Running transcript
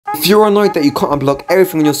If you're annoyed that you can't unblock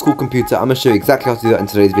everything on your school computer, I'm going to show you exactly how to do that in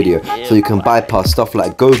today's video, so you can bypass stuff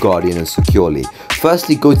like GoGuardian and securely.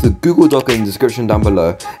 Firstly, go to the Google Doc in the description down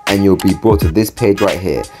below and you'll be brought to this page right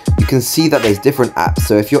here. You can see that there's different apps,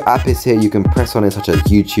 so if your app is here, you can press on it such as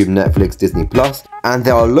YouTube, Netflix, Disney+, and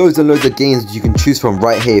there are loads and loads of games that you can choose from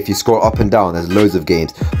right here. If you scroll up and down, there's loads of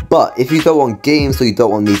games. But if you don't want games or you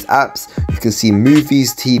don't want these apps, you can see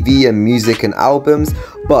movies, TV and music and albums.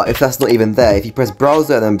 But if that's not even there, if you press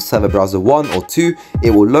browser and then server browser 1 or 2,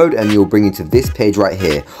 it will load and it will bring you to this page right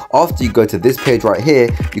here. After you go to this page right here,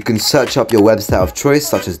 you can search up your website of choice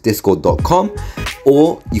such as discord.com,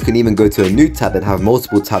 or you can even go to a new tab and have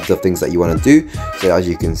multiple tabs of things that you want to do. So as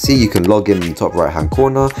you can see, you can log in the top right hand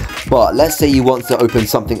corner. But let's say you want to open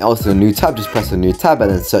something else in a new tab, just press a new tab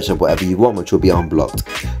and then search up whatever you want, which will be unblocked.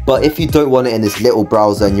 But if you don't want it in this little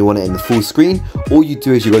browser and you want it in the full screen, all you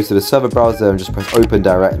do is you go to the server browser and just press open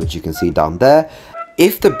direct, which you can see down there.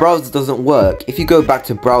 If the browser doesn't work, if you go back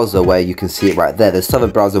to browser where you can see it right there, there's server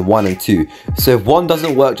browser 1 and 2. So if 1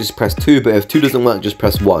 doesn't work, just press 2, but if 2 doesn't work, just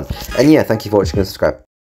press 1. And yeah, thank you for watching and subscribe.